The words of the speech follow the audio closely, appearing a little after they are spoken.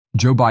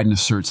Joe Biden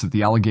asserts that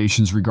the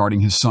allegations regarding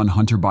his son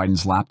Hunter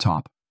Biden's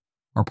laptop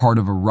are part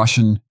of a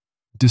Russian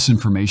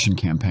disinformation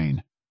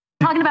campaign.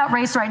 Talking about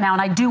race right now,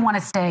 and I do want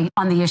to stay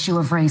on the issue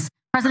of race.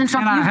 President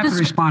Trump, and I have to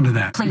respond to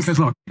that. Please, because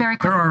look, very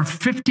quickly. there are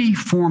 50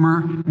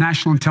 former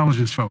national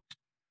intelligence folks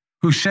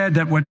who said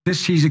that what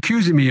he's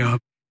accusing me of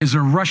is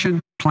a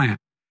Russian plan.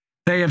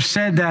 They have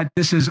said that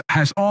this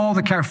has all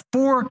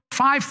the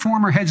five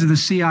former heads of the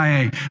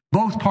CIA,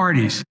 both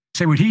parties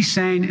say what he's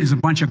saying is a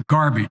bunch of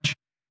garbage.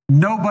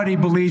 Nobody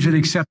believes it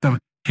except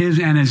his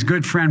and his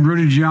good friend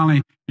Rudy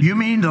Giuliani. You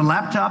mean the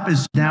laptop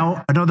is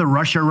now another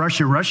Russia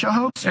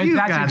hoax?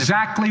 That's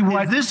exactly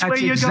what.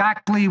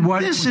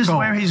 This is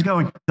where he's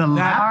going. The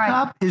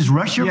laptop is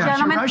Russia.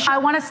 Gentlemen, I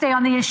want to stay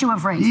on the issue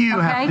of race. You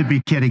have to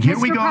be kidding. Here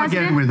we go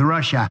again with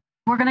Russia.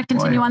 We're going to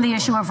continue on the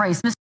issue of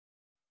race.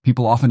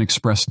 People often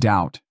express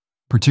doubt,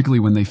 particularly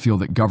when they feel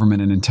that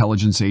government and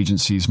intelligence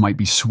agencies might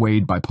be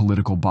swayed by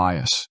political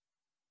bias.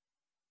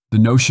 The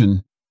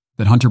notion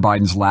that Hunter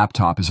Biden's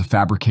laptop is a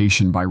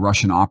fabrication by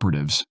Russian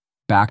operatives,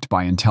 backed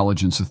by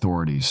intelligence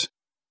authorities,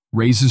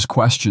 raises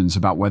questions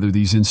about whether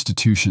these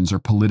institutions are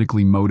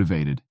politically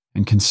motivated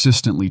and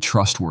consistently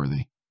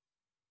trustworthy.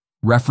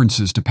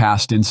 References to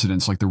past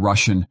incidents like the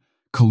Russian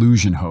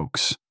collusion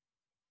hoax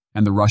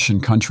and the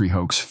Russian country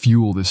hoax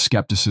fuel this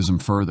skepticism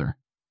further.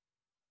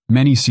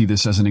 Many see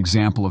this as an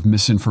example of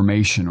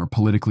misinformation or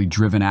politically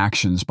driven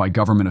actions by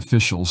government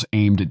officials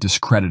aimed at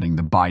discrediting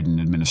the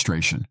Biden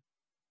administration.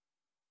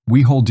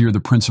 We hold dear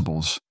the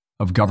principles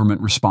of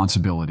government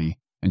responsibility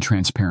and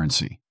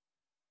transparency.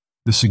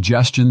 The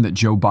suggestion that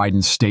Joe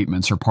Biden's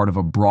statements are part of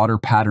a broader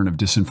pattern of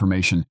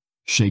disinformation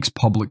shakes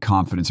public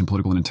confidence in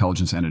political and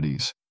intelligence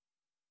entities.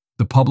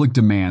 The public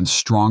demands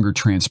stronger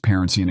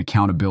transparency and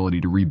accountability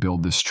to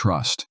rebuild this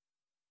trust.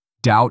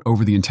 Doubt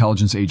over the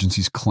intelligence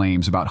agency's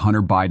claims about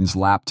Hunter Biden's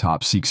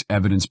laptop seeks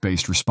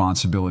evidence-based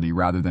responsibility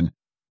rather than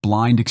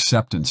blind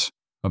acceptance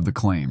of the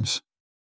claims.